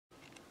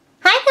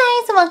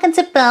welcome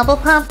to Bubble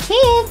Pop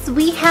Kids.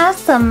 We have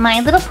some My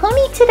Little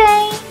Pony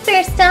today.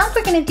 First up,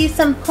 we're gonna do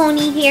some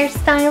pony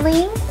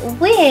hairstyling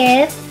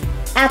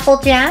with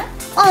Applejack.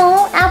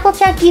 Oh,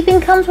 Applejack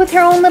even comes with her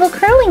own little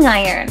curling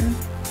iron.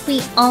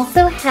 We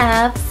also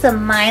have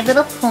some My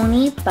Little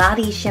Pony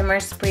body shimmer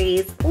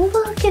sprays.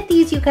 Look at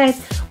these, you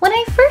guys. When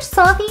I first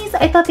saw these,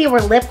 I thought they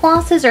were lip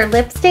glosses or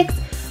lipsticks,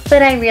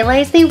 but I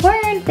realized they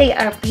weren't. They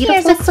are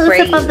beautiful sprays.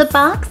 Here's a close-up of the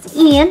box,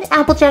 and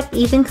Applejack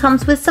even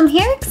comes with some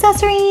hair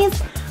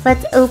accessories.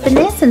 Let's open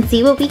this and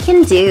see what we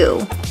can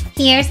do.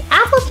 Here's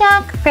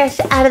Applejack, fresh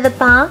out of the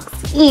box,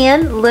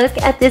 and look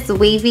at this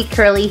wavy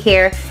curly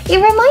hair. It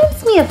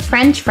reminds me of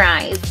French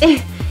fries.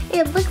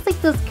 It looks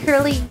like those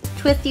curly,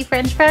 twisty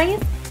French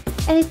fries,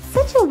 and it's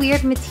such a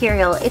weird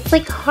material. It's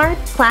like hard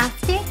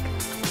plastic,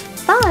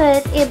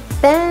 but it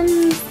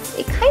bends.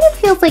 It kind of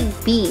feels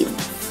like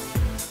beads.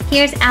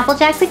 Here's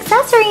Applejack's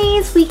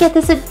accessories. We get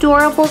this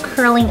adorable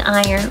curling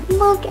iron.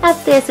 Look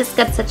at this, it's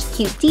got such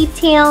cute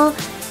detail.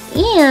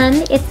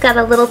 And it's got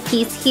a little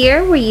piece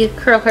here where you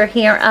curl her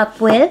hair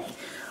up with.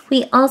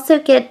 We also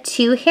get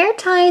 2 hair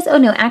ties. Oh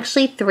no,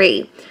 actually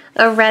 3.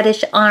 A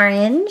reddish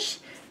orange,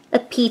 a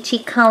peachy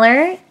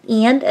color,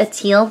 and a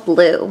teal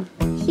blue.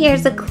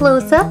 Here's a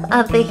close-up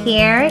of the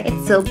hair.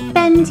 It's so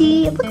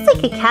bendy. It looks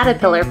like a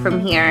caterpillar from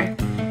here.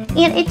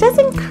 And it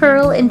doesn't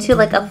curl into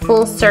like a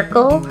full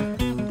circle,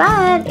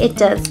 but it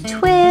does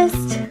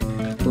twist.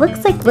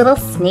 Looks like little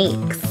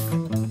snakes.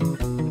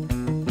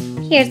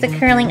 Here's the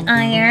curling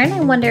iron.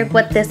 I wonder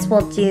what this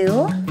will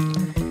do.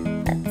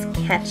 Let's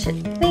catch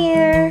it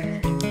there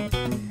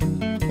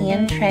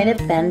and try to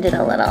bend it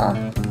a little.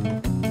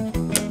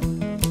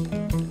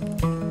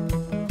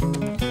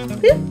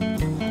 Boop.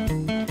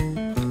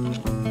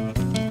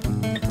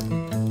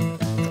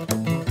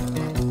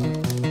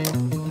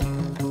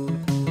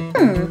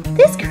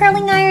 This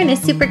curling iron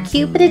is super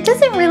cute, but it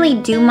doesn't really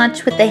do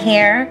much with the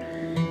hair.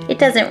 It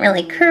doesn't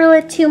really curl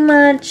it too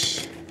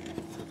much.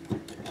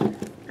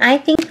 I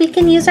think we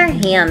can use our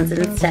hands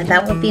instead.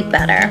 That would be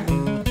better.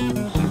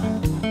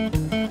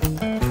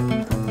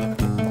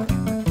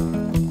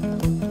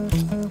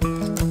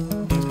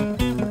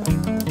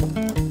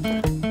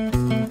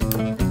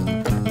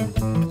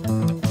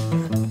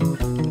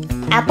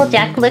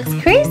 Applejack looks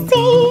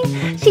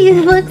crazy. She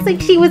looks like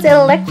she was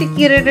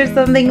electrocuted or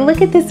something.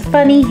 Look at this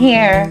funny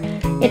hair.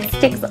 It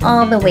sticks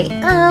all the way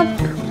up.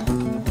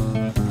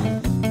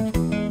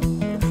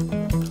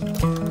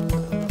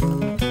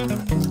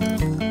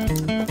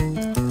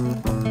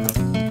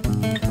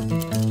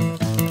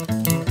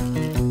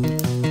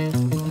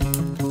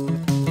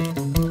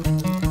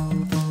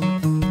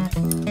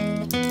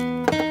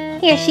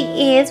 Here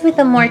she is with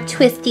a more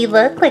twisty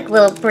look, like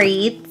little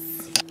braids.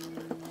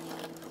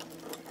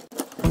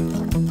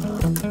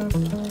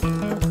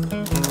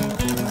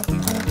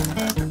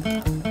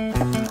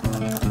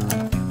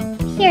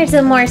 Here's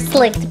a more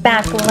slicked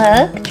back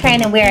look,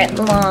 trying to wear it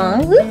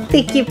long. Oop,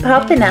 they keep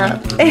popping up.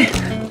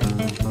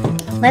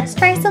 Let's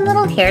try some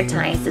little hair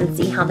ties and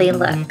see how they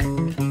look.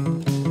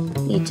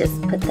 You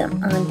just put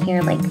them on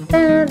here like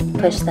that,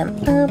 push them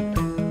up.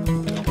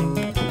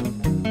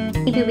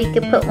 Maybe we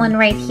could put one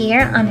right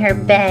here on her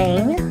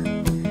bang.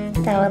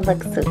 That would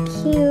look so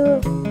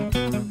cute.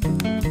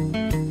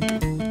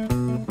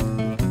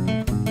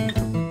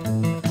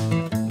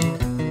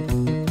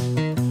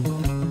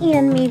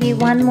 And maybe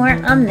one more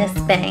on this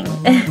bang.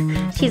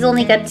 She's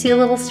only got 2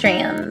 little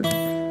strands.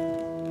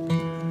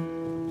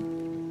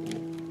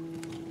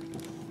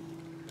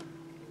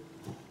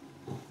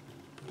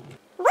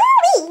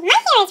 Woo-wee! My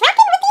hair is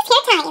rocking with these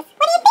hair ties. What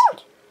do you think?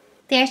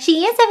 There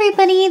she is,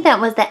 everybody. That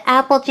was the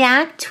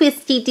Applejack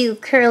twisty-do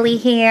curly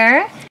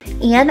hair,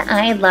 and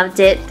I loved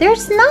it.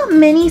 There's not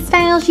many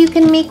styles you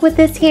can make with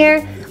this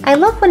hair. I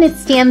love when it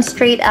stands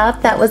straight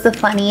up. That was the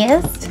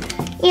funniest.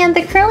 And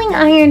the curling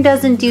iron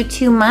doesn't do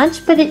too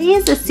much, but it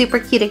is a super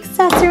cute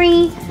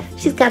accessory.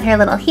 She's got her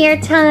little hair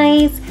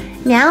ties.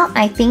 Now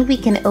I think we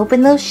can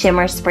open those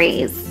shimmer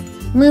sprays.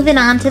 Moving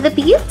on to the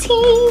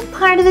beauty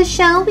part of the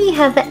show, we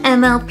have the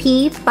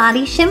MLP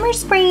body shimmer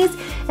sprays,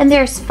 and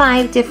there's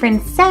 5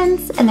 different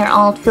scents, and they're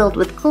all filled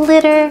with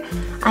glitter.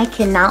 I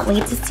cannot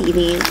wait to see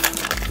these.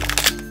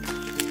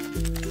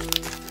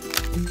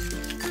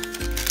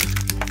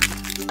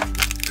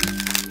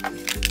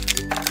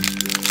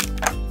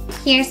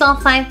 Here's all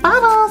 5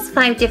 bottles,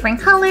 5 different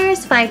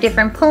colors, 5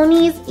 different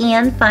ponies,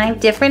 and 5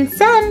 different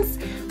scents.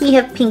 We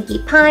have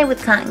Pinkie Pie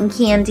with cotton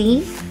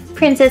candy,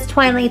 Princess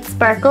Twilight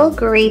Sparkle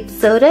grape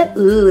soda.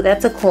 Ooh,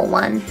 that's a cool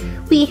one.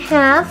 We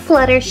have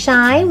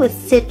Fluttershy with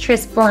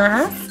citrus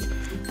blast,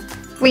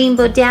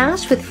 Rainbow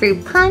Dash with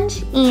fruit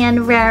punch,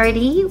 and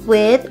Rarity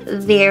with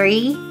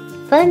very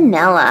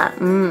vanilla.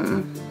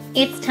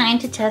 It's time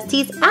to test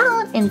these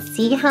out and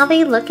see how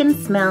they look and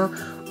smell.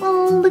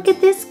 Oh, look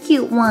at this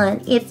cute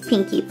one. It's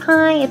Pinkie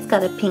Pie. It's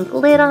got a pink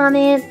lid on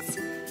it.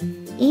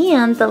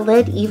 And the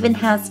lid even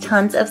has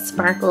tons of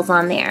sparkles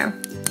on there.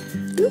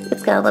 Ooh,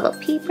 it's got a little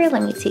paper.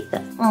 Let me take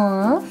that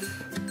off.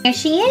 There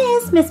she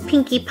is, Miss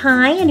Pinkie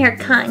Pie in her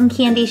cotton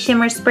candy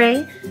shimmer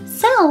spray.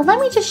 So let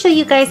me just show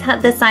you guys how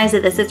the size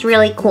of this. It's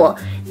really cool.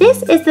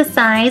 This is the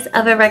size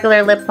of a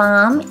regular lip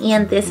balm,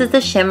 and this is the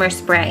shimmer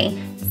spray.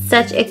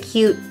 Such a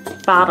cute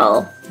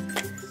bottle.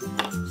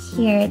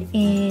 Here it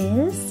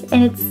is,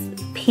 and it's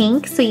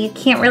pink, so you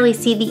can't really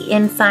see the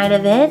inside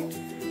of it.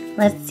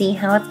 Let's see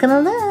how it's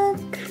gonna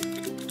look.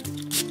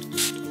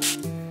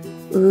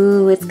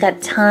 Ooh, it's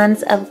got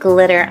tons of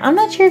glitter. I'm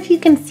not sure if you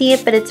can see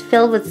it, but it's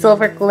filled with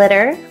silver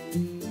glitter.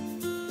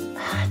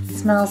 It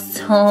smells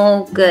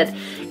so good.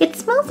 It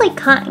smells like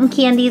cotton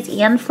candies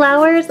and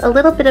flowers, a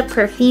little bit of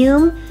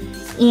perfume,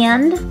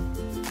 and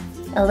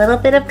a little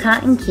bit of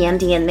cotton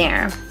candy in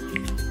there.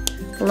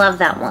 Love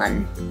that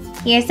one.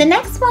 Here's the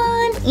next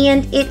one,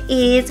 and it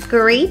is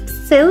grape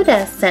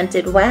soda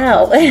scented.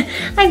 Wow,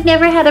 I've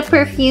never had a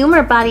perfume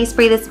or body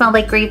spray that smelled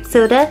like grape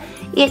soda.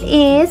 It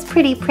is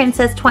Pretty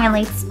Princess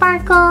Twilight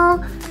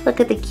Sparkle. Look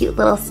at the cute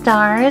little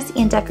stars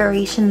and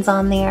decorations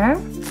on there.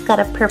 It's got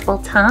a purple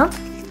top.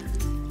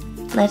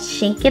 Let's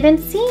shake it and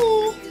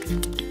see.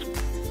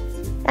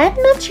 I'm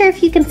not sure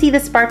if you can see the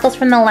sparkles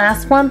from the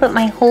last one, but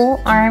my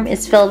whole arm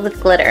is filled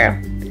with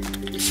glitter.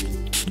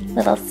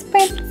 Little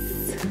spritz.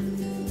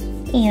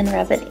 And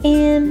rub it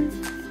in.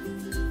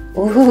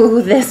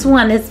 Ooh, this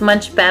one is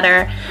much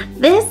better.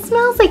 This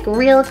smells like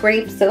real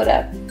grape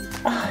soda.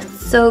 Oh,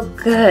 it's so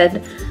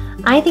good.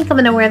 I think I'm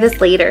gonna wear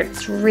this later.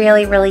 It's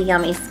really, really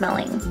yummy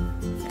smelling.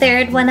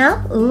 Third one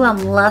up. Ooh,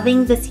 I'm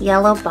loving this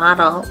yellow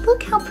bottle.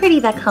 Look how pretty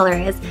that color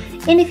is.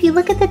 And if you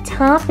look at the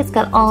top, it's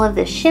got all of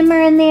the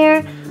shimmer in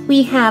there.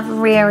 We have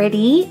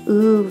Rarity.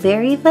 Ooh,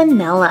 very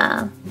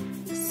vanilla.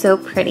 So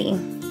pretty.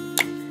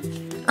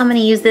 I'm gonna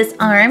use this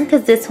arm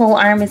because this whole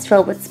arm is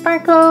filled with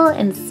sparkle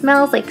and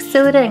smells like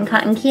soda and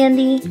cotton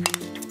candy.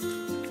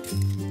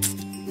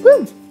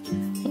 Woo!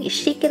 You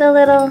shake it a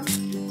little.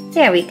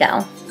 There we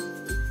go.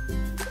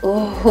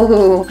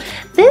 Ooh,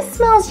 this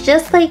smells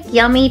just like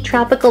yummy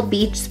tropical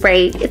beach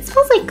spray. It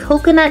smells like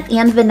coconut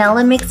and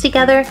vanilla mixed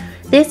together.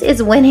 This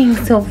is winning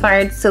so far.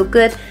 It's so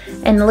good.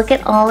 And look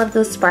at all of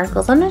those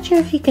sparkles. I'm not sure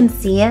if you can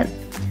see it,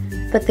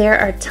 but there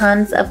are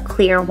tons of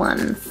clear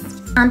ones.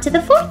 On to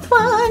the fourth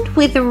one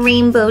with a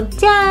rainbow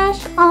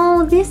dash.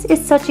 Oh, this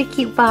is such a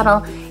cute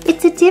bottle.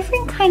 It's a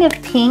different kind of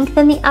pink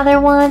than the other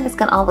one. It's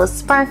got all those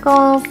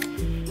sparkles.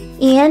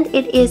 And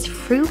it is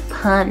fruit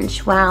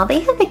punch. Wow, they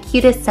have the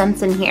cutest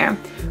scents in here.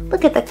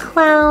 Look at the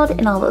cloud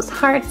and all those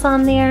hearts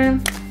on there.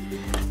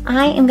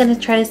 I am gonna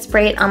try to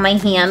spray it on my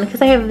hand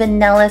because I have a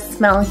vanilla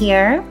smell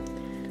here.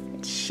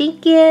 Let's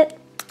shake it.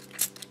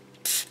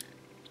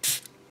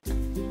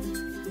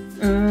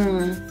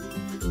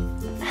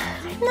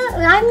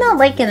 I'm not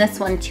liking this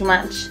one too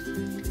much.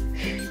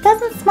 It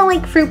doesn't smell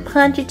like fruit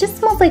punch. It just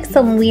smells like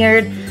some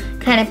weird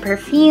kind of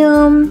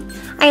perfume.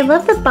 I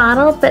love the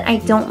bottle, but I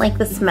don't like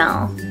the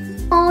smell.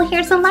 Oh,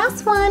 here's the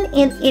last one,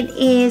 and it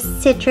is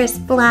Citrus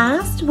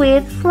Blast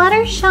with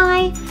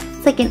Fluttershy.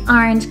 It's like an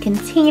orange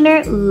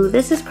container. Ooh,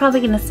 this is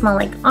probably gonna smell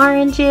like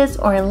oranges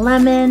or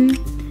lemon.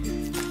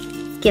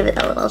 Let's give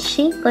it a little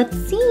shake. Let's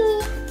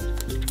see.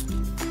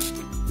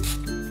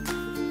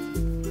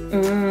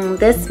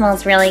 This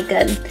smells really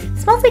good. It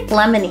smells like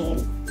lemonade.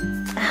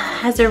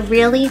 Has a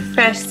really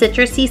fresh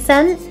citrusy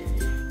scent,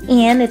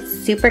 and it's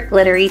super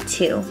glittery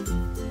too.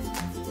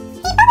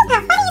 Hey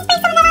Bubblepuff, why don't you spray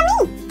some of that on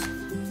me?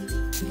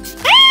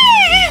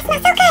 Ah, it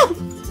smells so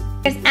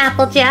good. There's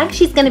Applejack.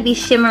 She's gonna be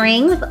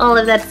shimmering with all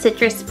of that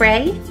citrus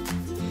spray.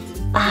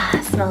 Ah,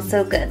 it smells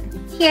so good.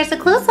 Here's a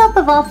close-up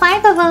of all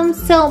 5 of them.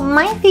 So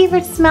my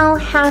favorite smell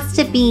has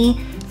to be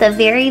the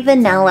very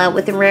vanilla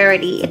with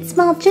Rarity. It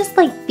smelled just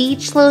like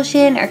beach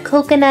lotion or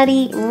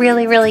coconutty,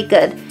 really, really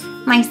good.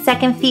 My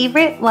second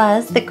favorite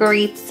was the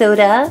grape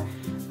soda.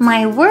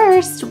 My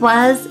worst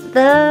was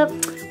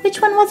which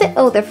one was it?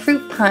 Oh, the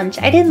fruit punch.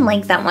 I didn't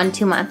like that one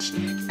too much.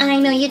 I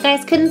know you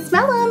guys couldn't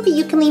smell them, but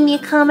you can leave me a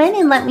comment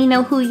and let me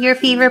know who your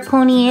favorite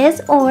pony is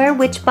or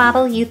which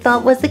bottle you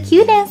thought was the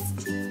cutest.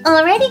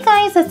 Alrighty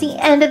guys, that's the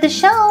end of the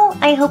show.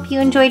 I hope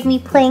you enjoyed me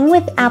playing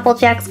with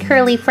Applejack's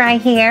curly fry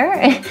hair.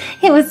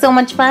 It was so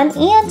much fun,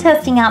 and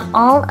testing out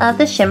all of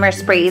the shimmer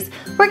sprays.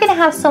 We're gonna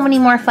have so many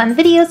more fun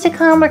videos to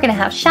come. We're gonna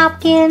have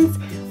Shopkins.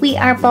 We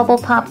are Bubble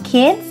Pop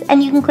Kids,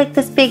 and you can click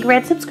this big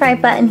red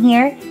subscribe button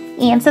here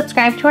and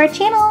subscribe to our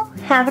channel.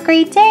 Have a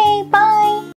great day. Bye.